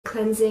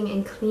cleansing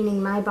and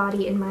cleaning my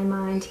body and my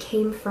mind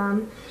came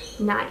from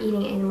not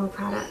eating animal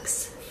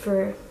products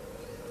for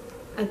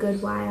a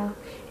good while.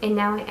 And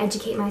now I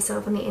educate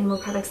myself on the animal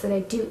products that I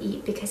do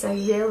eat, because I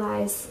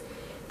realize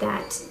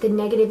that the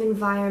negative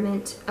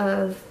environment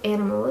of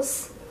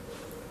animals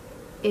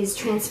is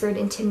transferred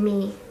into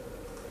me.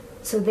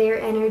 So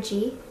their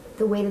energy,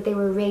 the way that they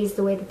were raised,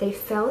 the way that they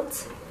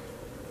felt,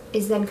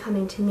 is then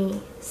coming to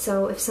me.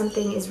 So if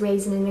something is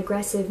raised in an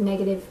aggressive,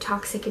 negative,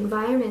 toxic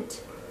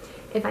environment,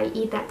 if I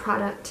eat that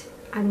product,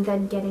 I'm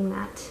then getting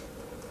that.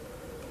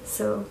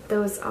 So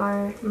those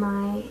are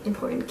my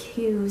important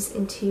cues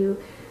into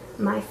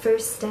my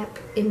first step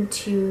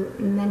into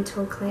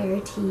mental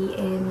clarity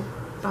and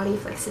body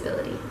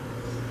flexibility.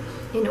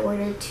 In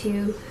order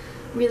to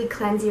really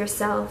cleanse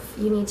yourself,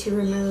 you need to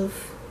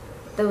remove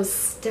those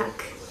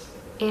stuck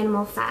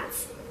animal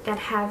fats that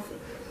have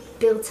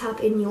built up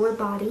in your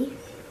body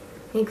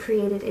and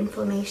created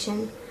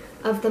inflammation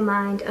of the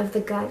mind, of the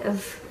gut,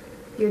 of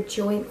your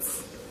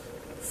joints.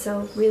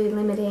 So really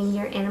limiting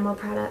your animal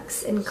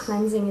products and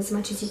cleansing as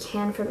much as you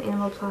can from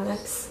animal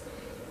products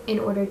in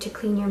order to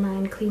clean your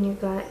mind, clean your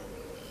gut,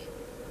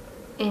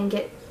 and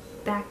get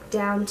back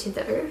down to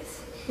the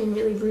earth and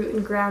really root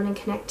and ground and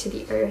connect to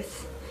the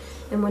earth.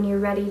 And when you're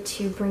ready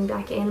to bring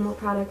back animal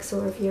products,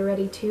 or if you're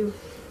ready to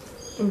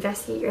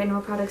investigate your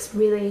animal products,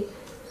 really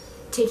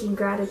taking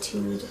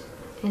gratitude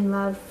and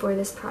love for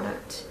this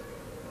product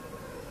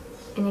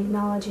and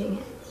acknowledging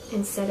it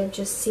instead of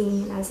just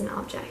seeing it as an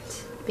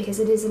object, because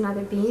it is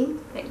another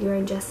being that you're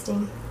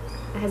ingesting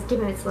that has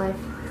given its life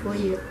for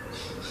you.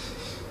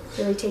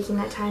 Really taking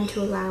that time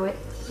to allow it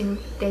and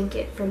thank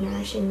it for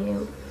nourishing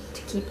you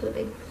to keep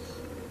living.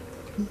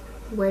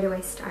 Where do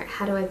I start?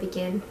 How do I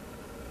begin?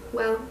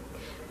 Well,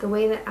 the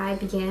way that I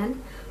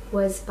began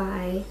was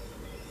by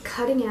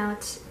cutting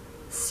out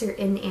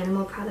certain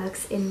animal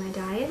products in my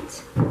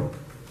diet.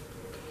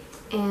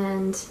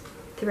 And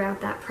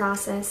throughout that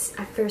process,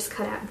 I first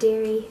cut out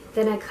dairy,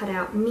 then I cut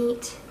out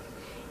meat,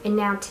 and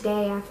now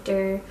today,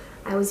 after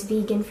I was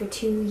vegan for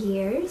 2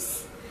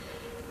 years,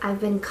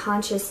 I've been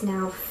conscious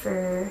now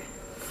for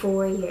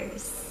 4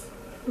 years.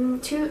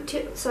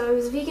 So I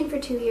was vegan for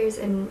 2 years,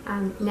 and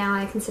now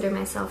I consider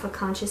myself a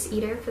conscious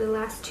eater for the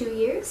last 2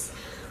 years,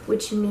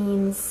 which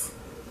means,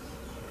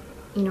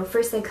 you know,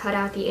 first I cut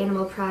out the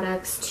animal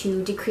products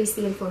to decrease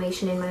the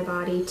inflammation in my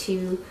body,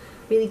 to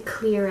really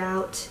clear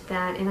out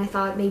that, and I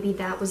thought maybe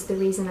that was the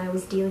reason I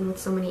was dealing with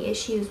so many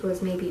issues,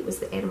 was maybe it was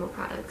the animal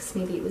products,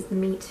 maybe it was the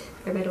meat.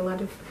 I read a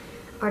lot of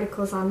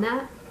articles on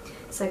that.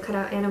 So I cut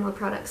out animal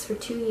products for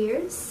 2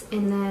 years,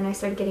 and then I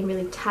started getting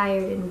really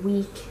tired and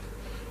weak,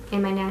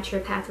 and my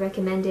naturopath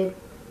recommended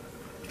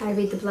I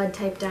read the Blood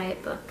Type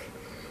Diet book.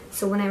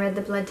 So when I read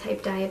the Blood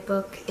Type Diet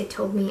book, it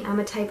told me I'm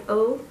a type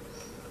O,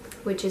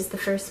 which is the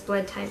first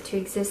blood type to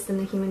exist in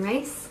the human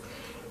race,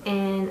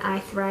 and I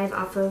thrive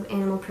off of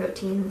animal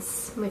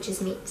proteins, which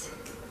is meat.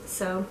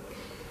 So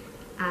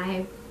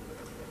I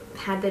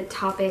had the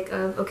topic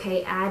of,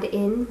 okay, add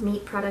in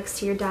meat products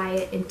to your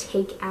diet and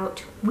take out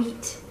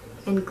wheat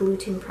and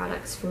gluten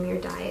products from your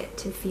diet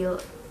to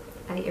feel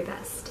at your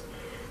best.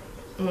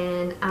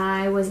 And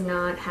I was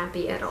not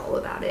happy at all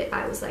about it.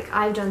 I was like,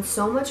 I've done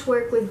so much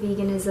work with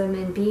veganism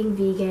and being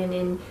vegan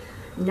and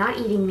not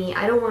eating meat.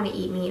 I don't want to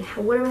eat meat.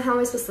 How am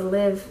I supposed to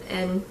live?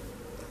 And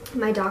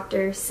my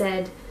doctor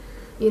said,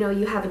 you know,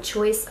 you have a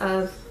choice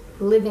of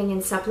living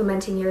and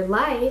supplementing your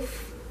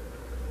life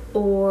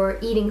or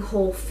eating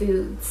whole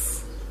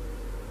foods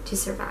to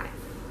survive.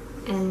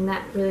 And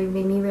that really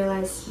made me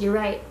realize, you're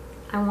right.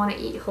 I want to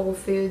eat whole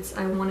foods.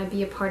 I want to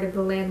be a part of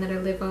the land that I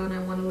live on. I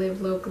want to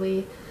live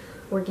locally,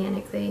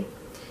 organically.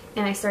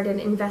 And I started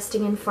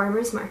investing in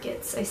farmers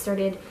markets. I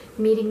started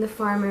meeting the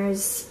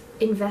farmers,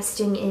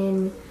 investing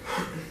in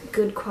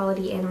good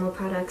quality animal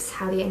products,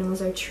 how the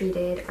animals are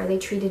treated. Are they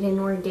treated in an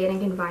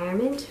organic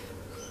environment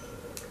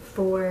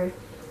for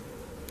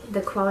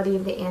the quality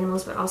of the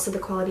animals, but also the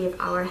quality of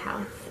our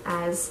health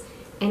as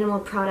animal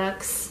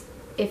products?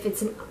 If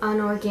it's an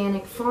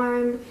unorganic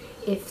farm,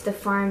 if the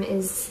farm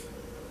is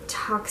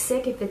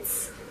toxic, if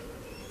it's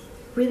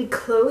really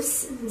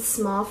close and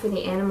small for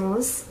the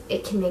animals,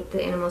 it can make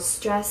the animals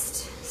stressed,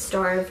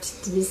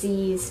 starved,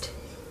 diseased,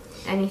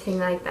 anything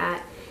like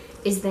that.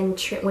 Is then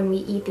when we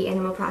eat the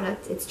animal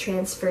product, it's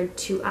transferred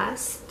to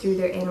us through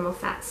their animal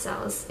fat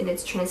cells, and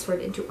it's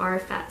transferred into our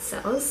fat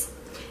cells,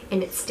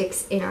 and it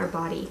sticks in our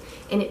body,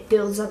 and it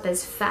builds up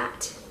as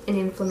fat and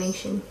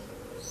inflammation.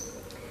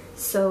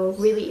 So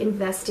really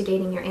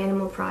investigating your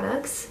animal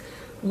products,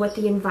 what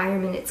the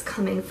environment it's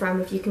coming from.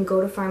 If you can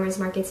go to farmers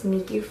markets,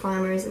 meet your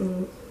farmers,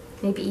 and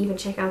maybe even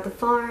check out the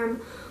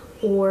farm,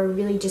 or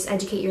really just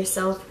educate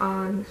yourself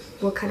on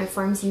what kind of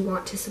farms you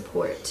want to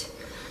support.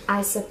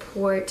 I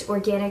support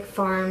organic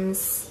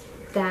farms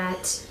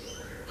that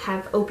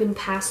have open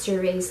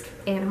pasture raised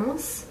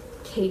animals,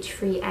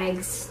 cage-free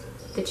eggs.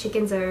 The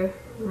chickens are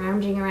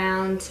lounging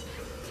around.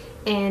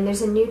 And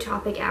there's a new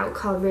topic out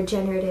called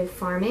regenerative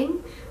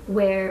farming,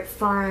 where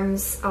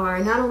farms are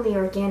not only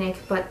organic,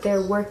 but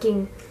they're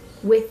working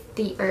with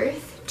the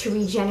earth to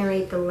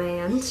regenerate the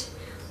land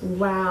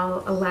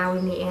while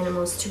allowing the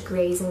animals to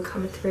graze and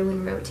come through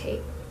and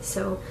rotate.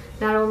 So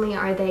not only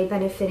are they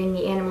benefiting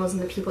the animals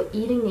and the people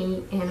eating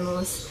the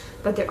animals,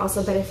 but they're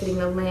also benefiting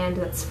the land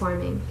that's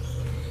farming.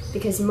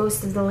 Because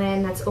most of the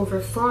land that's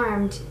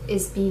over-farmed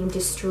is being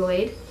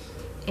destroyed,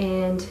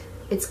 and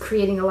it's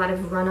creating a lot of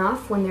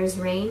runoff when there's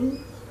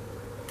rain.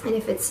 And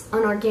if it's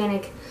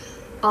unorganic,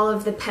 all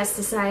of the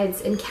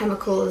pesticides and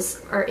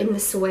chemicals are in the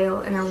soil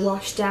and are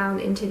washed down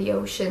into the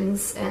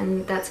oceans,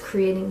 and that's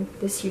creating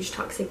this huge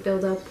toxic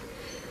buildup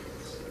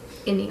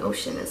in the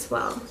ocean as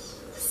well.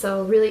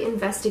 So really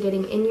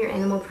investigating in your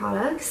animal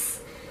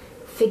products,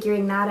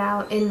 figuring that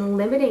out, and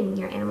limiting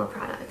your animal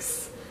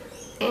products.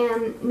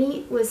 And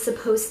meat was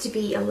supposed to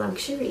be a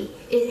luxury.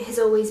 It has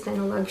always been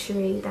a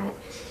luxury that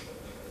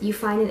you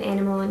find an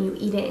animal and you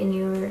eat it and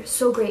you're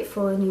so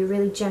grateful and you're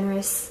really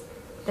generous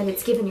that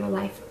it's given your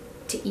life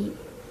to eat,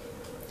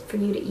 for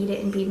you to eat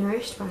it and be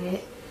nourished by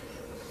it.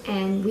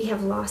 And we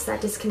have lost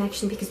that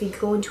disconnection because we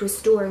go into a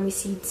store and we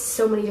see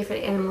so many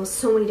different animals,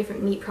 so many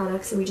different meat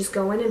products, and we just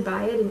go in and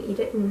buy it and eat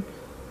it and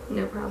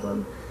no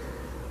problem.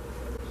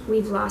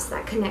 We've lost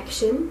that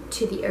connection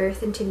to the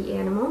earth and to the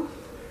animal.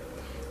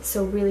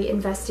 So really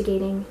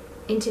investigating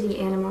into the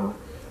animal,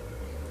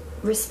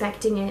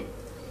 respecting it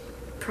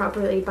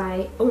properly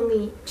by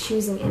only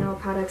choosing animal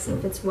products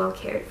if it's well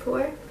cared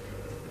for,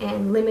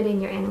 and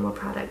limiting your animal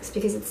products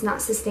because it's not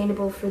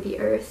sustainable for the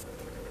earth.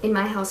 In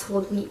my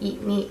household, we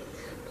eat meat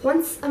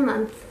once a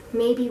month,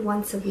 maybe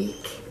once a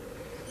week,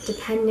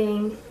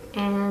 depending,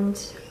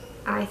 and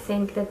I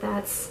think that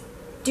that's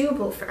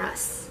doable for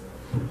us.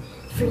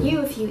 For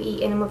you, if you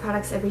eat animal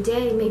products every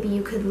day, maybe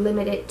you could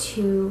limit it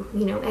to,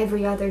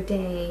 every other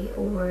day,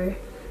 or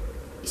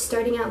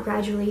starting out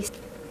gradually.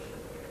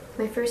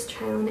 My first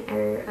trial and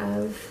error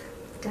of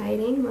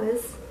dieting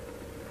was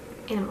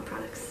animal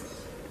products.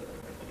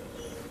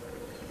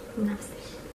 Namaste.